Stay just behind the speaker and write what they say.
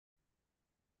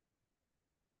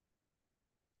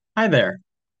Hi there.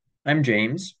 I'm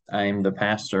James. I'm the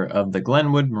pastor of the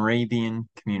Glenwood Moravian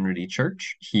Community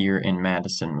Church here in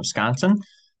Madison, Wisconsin.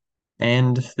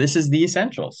 And this is The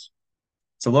Essentials.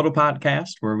 It's a little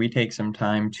podcast where we take some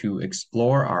time to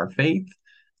explore our faith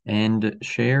and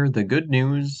share the good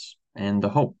news and the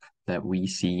hope that we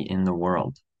see in the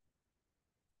world.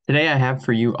 Today, I have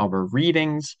for you our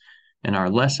readings and our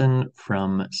lesson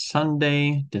from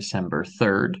Sunday, December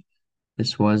 3rd.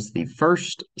 This was the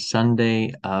first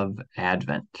Sunday of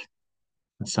Advent.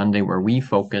 A Sunday where we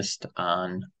focused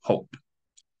on hope.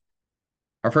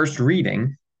 Our first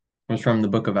reading was from the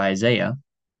book of Isaiah,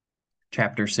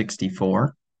 chapter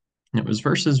 64, and it was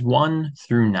verses 1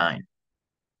 through 9.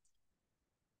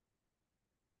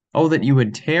 Oh, that you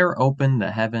would tear open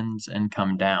the heavens and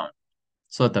come down,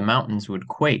 so that the mountains would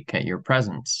quake at your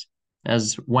presence,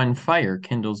 as when fire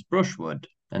kindles brushwood,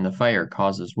 and the fire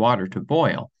causes water to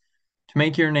boil, to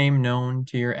make your name known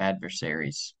to your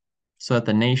adversaries, so that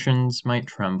the nations might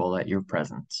tremble at your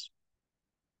presence.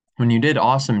 When you did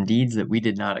awesome deeds that we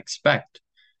did not expect,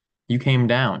 you came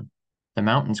down. The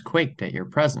mountains quaked at your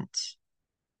presence.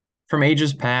 From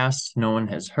ages past, no one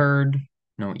has heard,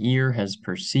 no ear has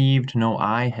perceived, no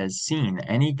eye has seen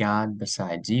any God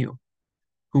besides you,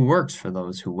 who works for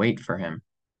those who wait for him.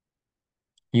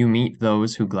 You meet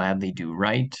those who gladly do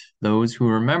right, those who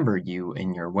remember you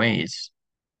in your ways.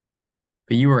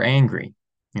 But you were angry,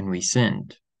 and we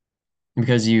sinned.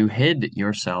 Because you hid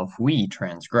yourself, we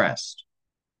transgressed.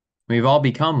 We've all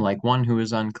become like one who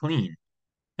is unclean,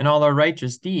 and all our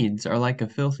righteous deeds are like a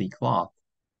filthy cloth.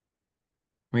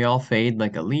 We all fade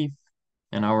like a leaf,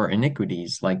 and our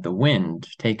iniquities, like the wind,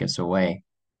 take us away.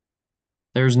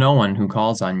 There is no one who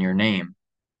calls on your name,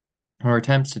 or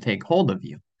attempts to take hold of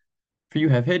you, for you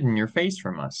have hidden your face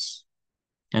from us,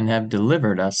 and have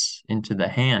delivered us into the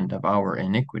hand of our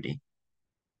iniquity.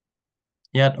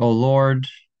 Yet, O Lord,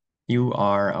 you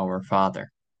are our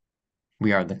Father.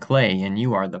 We are the clay, and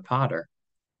you are the potter.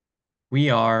 We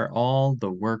are all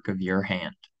the work of your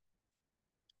hand.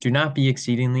 Do not be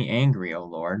exceedingly angry, O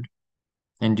Lord,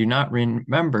 and do not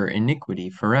remember iniquity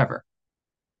forever.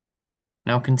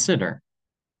 Now consider,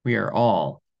 we are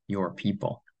all your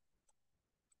people.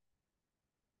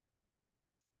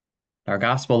 Our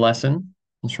gospel lesson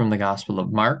is from the Gospel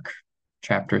of Mark,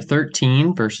 chapter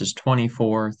 13, verses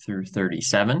 24 through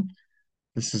 37.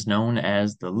 This is known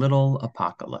as the Little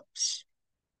Apocalypse.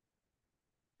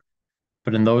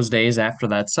 But in those days after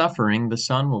that suffering, the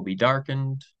sun will be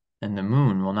darkened, and the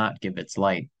moon will not give its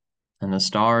light, and the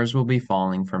stars will be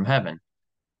falling from heaven,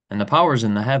 and the powers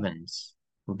in the heavens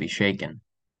will be shaken.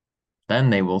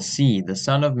 Then they will see the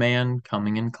Son of Man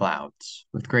coming in clouds,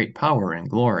 with great power and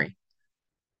glory.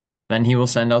 Then he will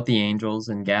send out the angels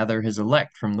and gather his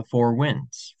elect from the four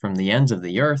winds, from the ends of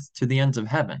the earth to the ends of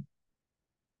heaven.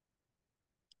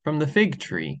 From the fig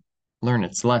tree, learn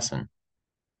its lesson.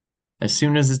 As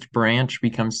soon as its branch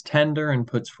becomes tender and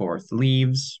puts forth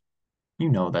leaves, you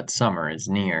know that summer is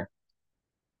near.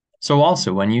 So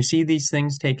also, when you see these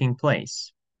things taking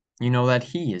place, you know that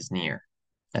he is near,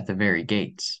 at the very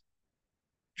gates.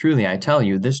 Truly, I tell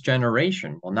you, this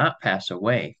generation will not pass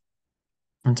away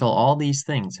until all these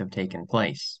things have taken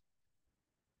place.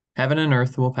 Heaven and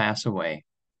earth will pass away,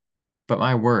 but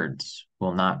my words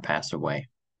will not pass away.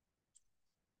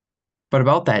 But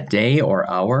about that day or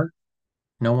hour,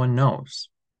 no one knows,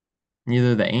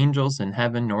 neither the angels in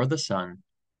heaven nor the Son,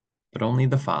 but only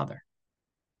the Father.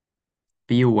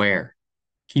 Be aware,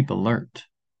 keep alert,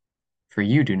 for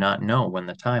you do not know when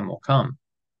the time will come.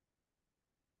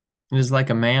 It is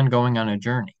like a man going on a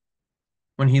journey,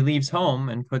 when he leaves home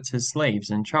and puts his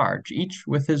slaves in charge, each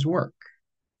with his work,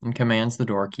 and commands the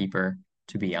doorkeeper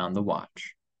to be on the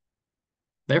watch.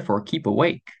 Therefore, keep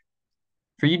awake,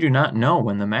 for you do not know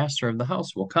when the master of the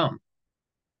house will come,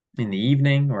 in the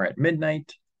evening, or at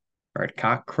midnight, or at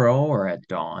cockcrow, or at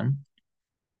dawn,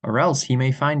 or else he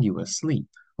may find you asleep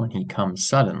when he comes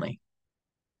suddenly.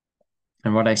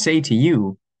 And what I say to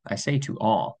you, I say to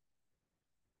all,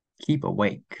 keep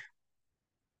awake.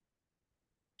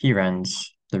 Here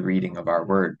ends the reading of our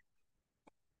word.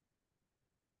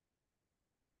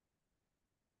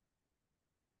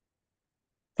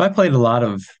 So I played a lot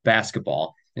of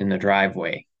basketball in the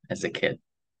driveway as a kid.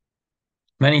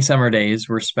 Many summer days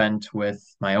were spent with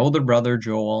my older brother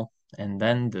Joel and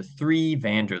then the three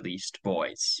Vanderleest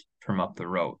boys from up the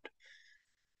road.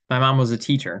 My mom was a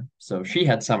teacher, so she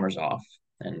had summers off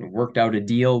and worked out a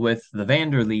deal with the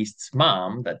Vanderleest's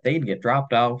mom that they'd get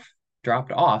dropped off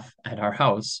at our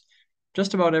house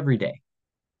just about every day.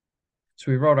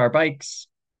 So we rode our bikes,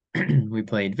 we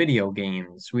played video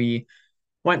games, we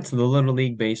went to the Little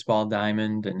League baseball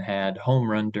diamond and had home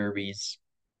run derbies.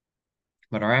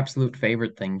 but our absolute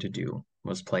favorite thing to do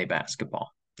was play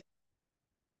basketball.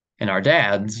 And our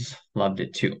dads loved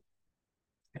it too.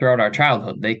 Throughout our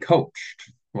childhood, they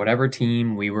coached whatever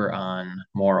team we were on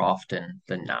more often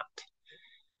than not.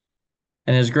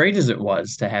 And as great as it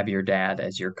was to have your dad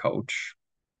as your coach,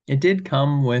 it did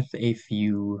come with a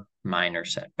few minor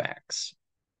setbacks.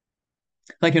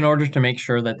 Like, in order to make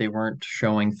sure that they weren't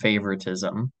showing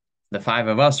favoritism, the five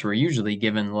of us were usually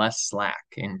given less slack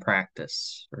in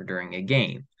practice or during a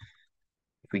game.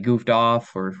 If we goofed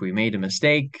off or if we made a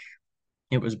mistake,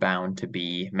 it was bound to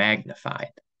be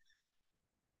magnified.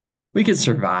 We could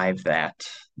survive that,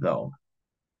 though.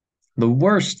 The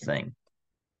worst thing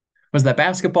was that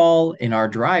basketball in our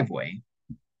driveway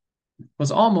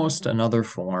was almost another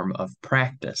form of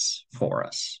practice for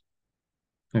us.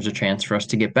 There's a chance for us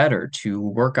to get better, to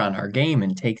work on our game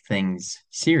and take things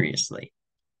seriously.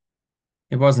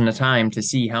 It wasn't a time to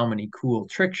see how many cool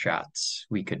trick shots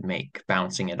we could make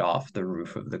bouncing it off the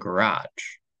roof of the garage.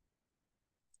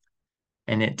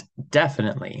 And it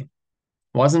definitely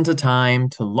wasn't a time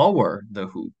to lower the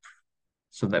hoop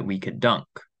so that we could dunk.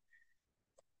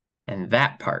 And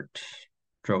that part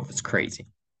drove us crazy.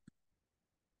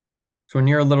 So when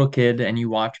you're a little kid and you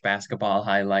watch basketball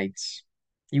highlights,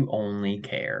 you only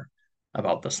care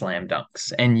about the slam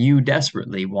dunks and you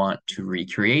desperately want to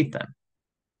recreate them.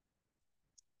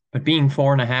 But being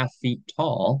 4.5 feet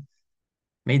tall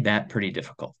made that pretty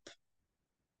difficult.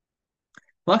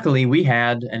 Luckily, we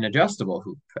had an adjustable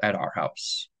hoop at our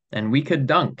house, and we could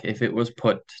dunk if it was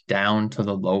put down to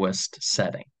the lowest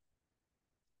setting.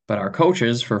 But our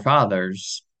coaches for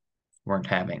fathers weren't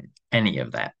having any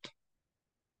of that.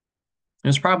 It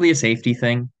was probably a safety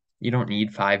thing. You don't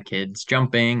need 5 kids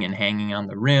jumping and hanging on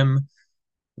the rim,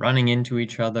 running into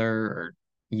each other, or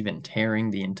even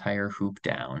tearing the entire hoop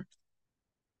down.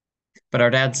 But our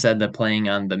dad said that playing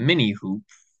on the mini hoop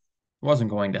wasn't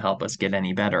going to help us get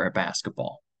any better at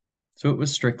basketball. So it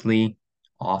was strictly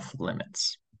off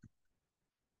limits.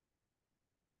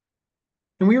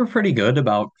 And we were pretty good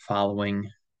about following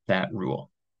that rule.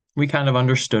 We kind of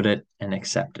understood it and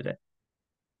accepted it.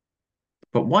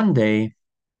 But one day,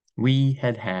 we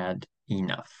had had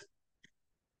enough.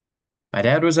 My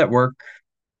dad was at work,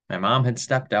 my mom had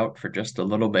stepped out for just a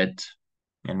little bit,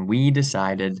 and we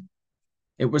decided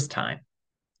it was time.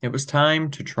 It was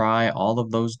time to try all of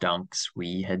those dunks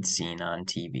we had seen on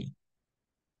TV.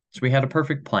 So we had a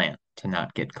perfect plan to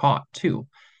not get caught, too.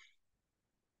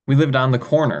 We lived on the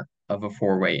corner of a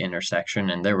four-way intersection,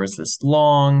 and there was this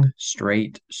long,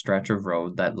 straight stretch of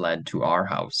road that led to our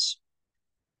house.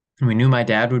 And we knew my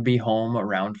dad would be home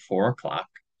around 4 o'clock.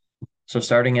 So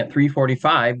starting at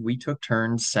 3:45, we took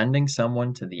turns sending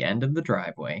someone to the end of the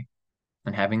driveway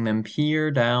and having them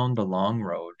peer down the long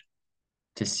road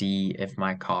to see if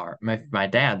my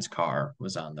dad's car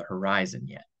was on the horizon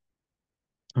yet.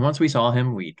 And once we saw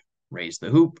him, we'd raise the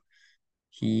hoop.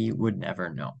 He would never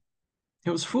know.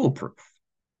 It was foolproof.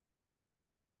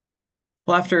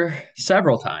 Well, after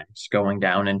several times going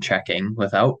down and checking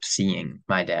without seeing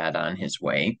my dad on his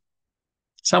way,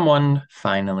 someone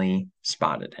finally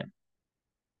spotted him.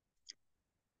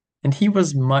 And he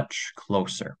was much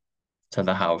closer to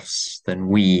the house than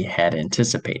we had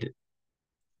anticipated.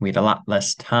 We had a lot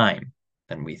less time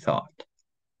than we thought.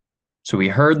 So we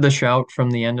heard the shout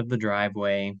from the end of the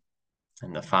driveway,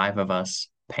 and the five of us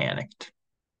panicked.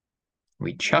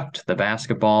 We chucked the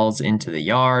basketballs into the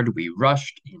yard. We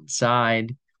rushed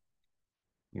inside.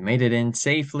 We made it in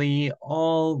safely,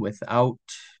 all without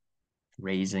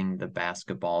raising the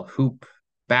basketball hoop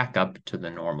back up to the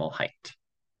normal height.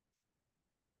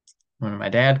 When my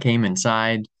dad came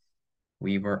inside,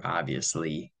 we were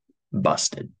obviously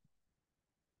busted.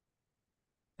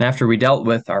 After we dealt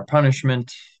with our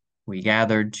punishment, we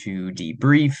gathered to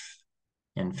debrief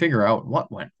and figure out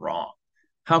what went wrong.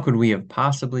 How could we have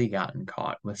possibly gotten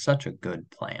caught with such a good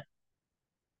plan?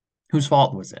 Whose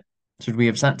fault was it? Should we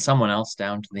have sent someone else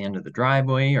down to the end of the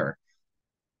driveway, or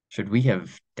should we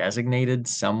have designated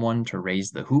someone to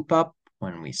raise the hoop up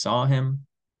when we saw him?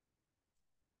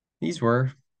 These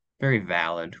were very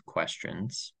valid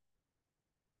questions.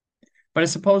 But I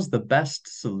suppose the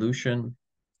best solution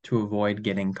to avoid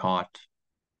getting caught,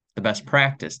 the best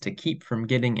practice to keep from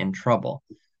getting in trouble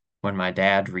when my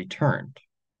dad returned,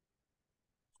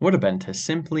 would have been to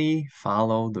simply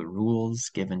follow the rules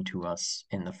given to us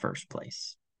in the first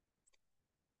place.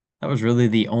 That was really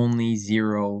the only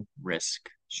zero risk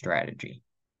strategy.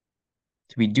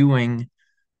 To be doing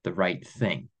the right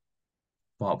thing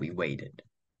while we waited.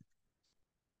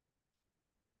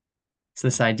 It's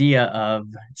this idea of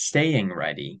staying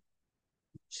ready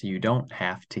so you don't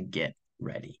have to get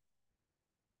ready.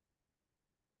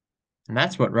 And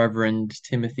that's what Reverend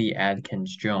Timothy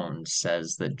Adkins Jones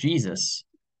says that Jesus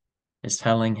is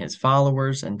telling his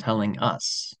followers and telling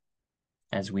us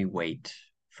as we wait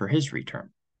for his return.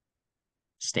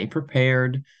 Stay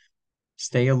prepared,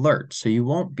 stay alert so you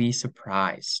won't be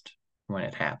surprised when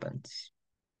it happens.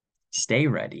 Stay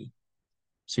ready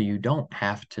so you don't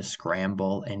have to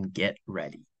scramble and get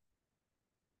ready.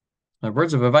 The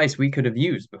words of advice we could have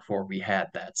used before we had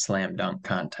that slam dunk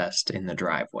contest in the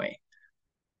driveway.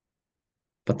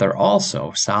 But they're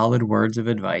also solid words of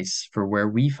advice for where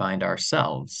we find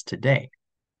ourselves today.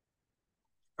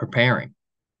 Preparing,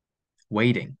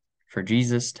 waiting for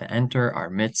Jesus to enter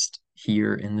our midst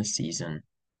here in the season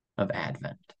of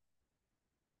Advent.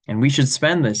 And we should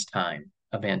spend this time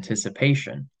of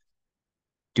anticipation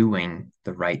doing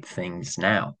the right things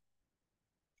now.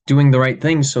 Doing the right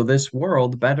things so this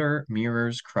world better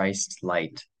mirrors Christ's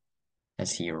light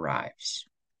as he arrives.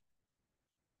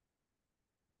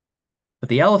 But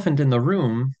the elephant in the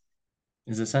room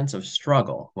is a sense of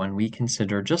struggle when we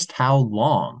consider just how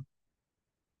long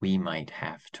we might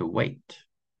have to wait.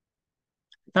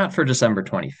 Not for December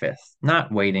 25th,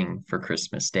 not waiting for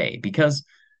Christmas Day, because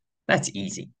that's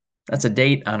easy. That's a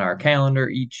date on our calendar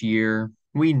each year.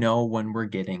 We know when we're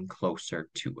getting closer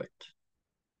to it.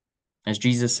 As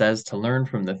Jesus says, to learn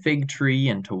from the fig tree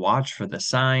and to watch for the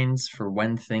signs for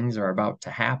when things are about to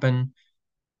happen.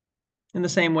 In the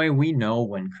same way, we know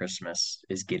when Christmas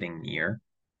is getting near.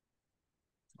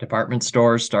 Department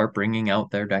stores start bringing out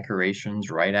their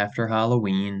decorations right after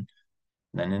Halloween.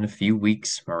 Then in a few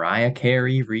weeks, Mariah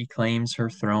Carey reclaims her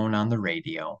throne on the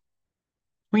radio.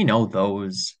 We know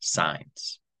those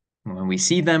signs. When we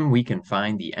see them, we can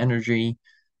find the energy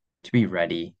to be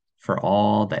ready for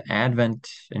all that Advent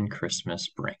and Christmas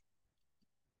bring.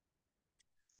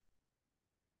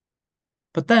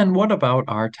 But then what about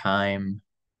our time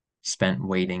spent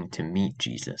waiting to meet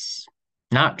Jesus?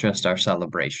 Not just our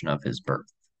celebration of his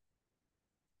birth.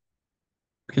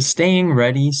 Because staying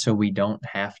ready so we don't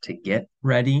have to get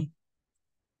ready,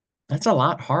 that's a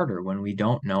lot harder when we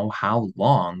don't know how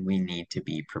long we need to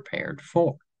be prepared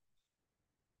for.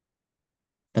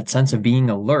 That sense of being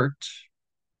alert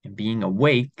and being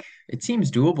awake, it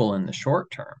seems doable in the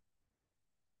short term.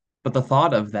 But the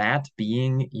thought of that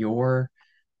being your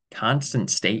constant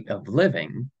state of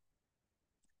living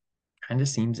kind of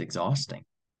seems exhausting.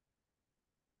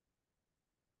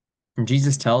 And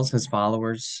Jesus tells his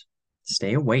followers,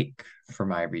 stay awake for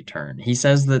my return. He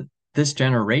says that this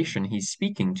generation he's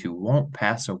speaking to won't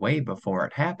pass away before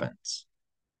it happens.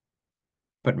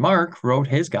 But Mark wrote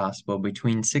his gospel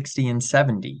between 60 and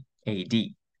 70 AD,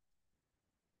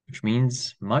 which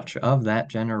means much of that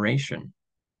generation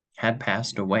had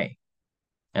passed away,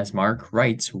 as Mark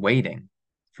writes, waiting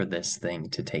for this thing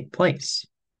to take place.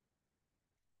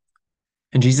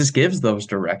 And Jesus gives those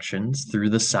directions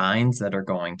through the signs that are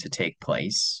going to take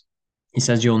place. He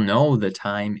says, you'll know the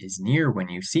time is near when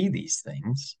you see these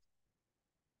things.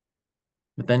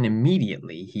 But then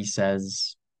immediately he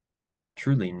says,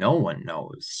 truly no one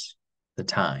knows the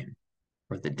time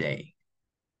or the day.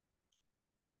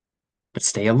 But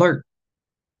stay alert.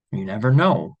 You never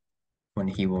know when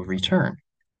he will return.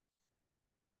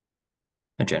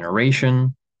 A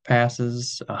generation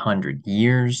passes, 100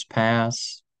 years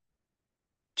pass,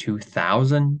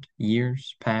 2,000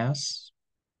 years pass,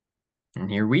 and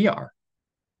here we are,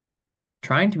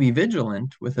 trying to be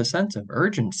vigilant with a sense of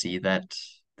urgency that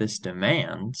this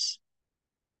demands,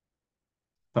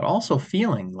 but also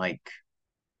feeling like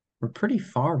we're pretty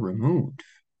far removed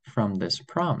from this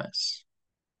promise.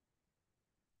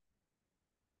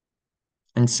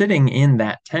 And sitting in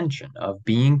that tension of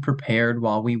being prepared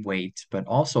while we wait, but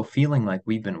also feeling like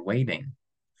we've been waiting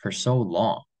for so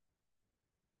long.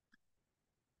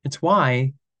 It's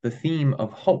why the theme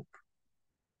of hope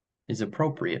is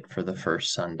appropriate for the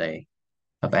first Sunday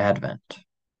of Advent.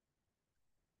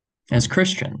 As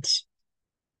Christians,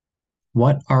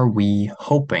 what are we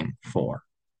hoping for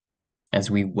as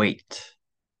we wait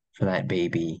for that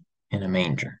baby in a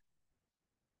manger?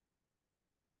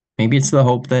 Maybe it's the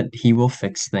hope that he will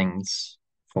fix things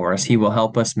for us. He will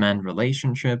help us mend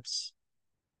relationships.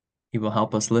 He will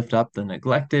help us lift up the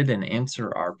neglected and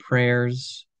answer our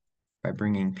prayers by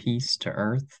bringing peace to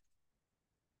earth.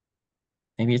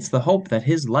 Maybe it's the hope that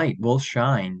his light will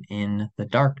shine in the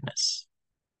darkness,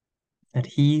 that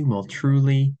he will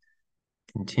truly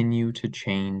continue to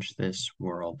change this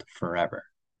world forever.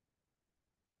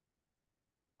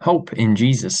 Hope in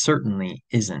Jesus certainly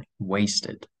isn't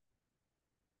wasted,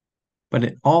 but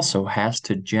it also has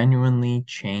to genuinely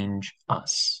change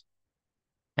us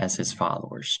as his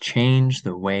followers, change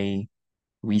the way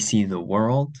we see the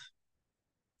world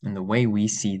and the way we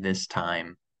see this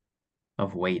time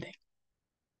of waiting.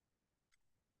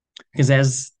 Because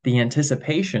as the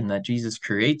anticipation that Jesus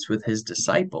creates with his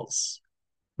disciples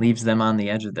leaves them on the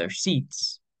edge of their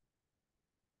seats,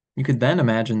 you could then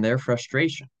imagine their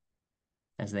frustration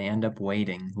as they end up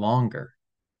waiting longer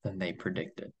than they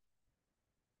predicted.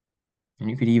 And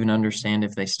you could even understand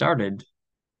if they started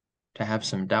to have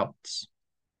some doubts.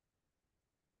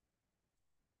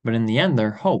 But in the end,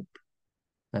 their hope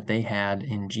that they had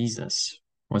in Jesus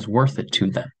was worth it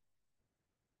to them.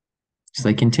 So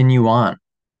they continue on.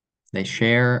 They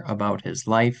share about his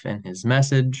life and his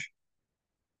message.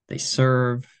 They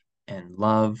serve and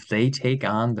love. They take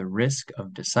on the risk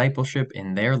of discipleship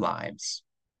in their lives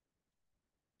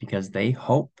because they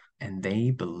hope and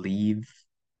they believe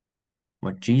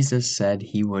what Jesus said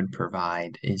he would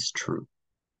provide is true.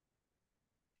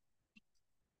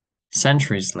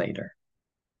 Centuries later,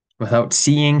 without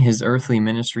seeing his earthly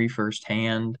ministry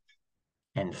firsthand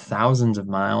and thousands of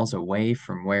miles away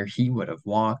from where he would have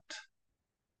walked,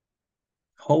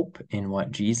 hope in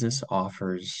what Jesus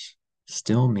offers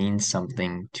still means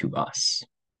something to us.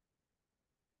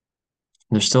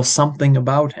 There's still something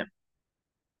about him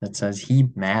that says he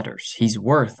matters. He's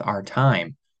worth our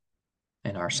time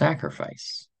and our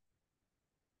sacrifice.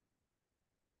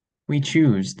 We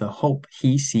choose the hope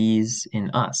he sees in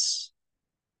us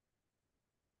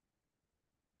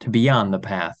to be on the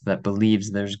path that believes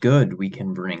there's good we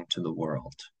can bring to the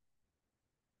world,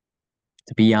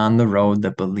 to be on the road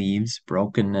that believes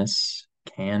brokenness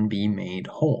can be made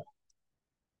whole.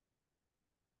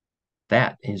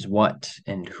 That is what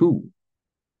and who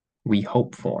we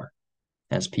hope for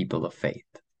as people of faith.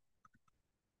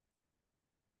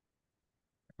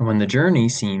 When the journey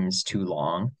seems too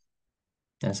long,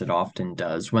 as it often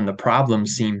does, when the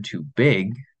problems seem too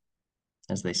big,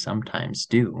 as they sometimes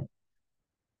do,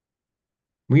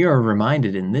 we are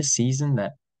reminded in this season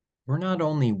that we're not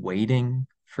only waiting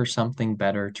for something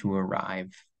better to arrive,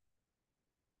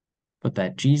 but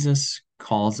that Jesus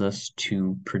calls us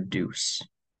to produce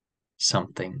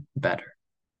something better,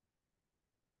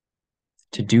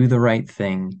 to do the right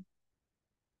thing,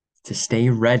 to stay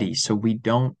ready so we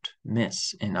don't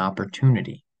miss an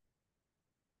opportunity,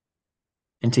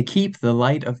 and to keep the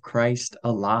light of Christ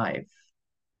alive,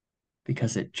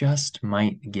 because it just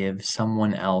might give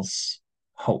someone else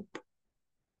hope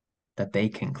that they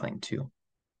can cling to.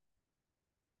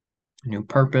 A new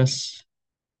purpose,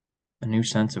 a new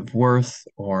sense of worth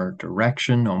or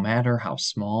direction, no matter how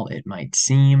small it might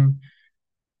seem,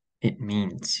 it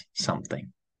means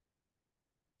something.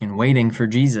 And waiting for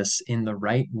Jesus in the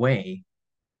right way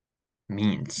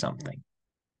means something.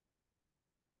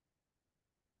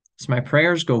 So my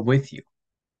prayers go with you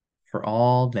for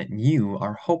all that you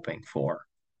are hoping for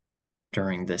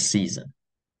during this season.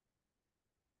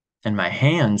 And my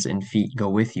hands and feet go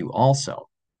with you also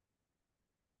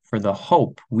for the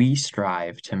hope we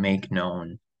strive to make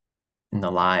known in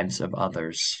the lives of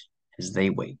others as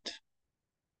they wait.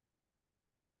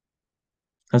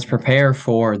 Let's prepare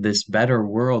for this better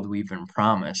world we've been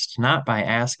promised, not by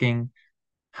asking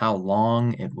how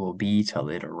long it will be till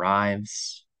it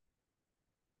arrives,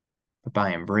 but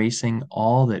by embracing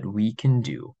all that we can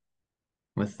do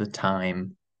with the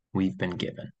time we've been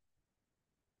given.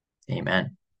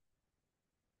 Amen.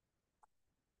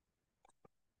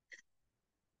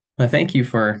 I thank you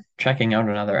for checking out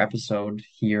another episode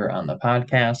here on the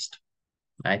podcast.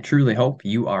 I truly hope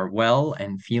you are well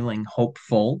and feeling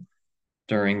hopeful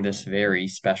during this very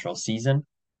special season.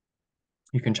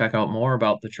 You can check out more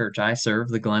about the church I serve,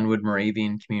 the Glenwood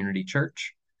Moravian Community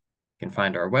Church. You can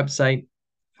find our website,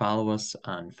 follow us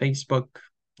on Facebook.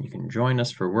 You can join us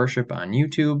for worship on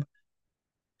YouTube.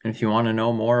 And if you want to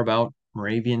know more about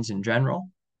Moravians in general,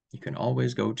 you can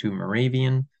always go to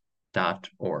moravian.org.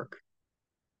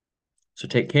 So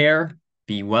take care,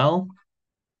 be well.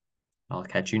 I'll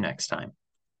catch you next time.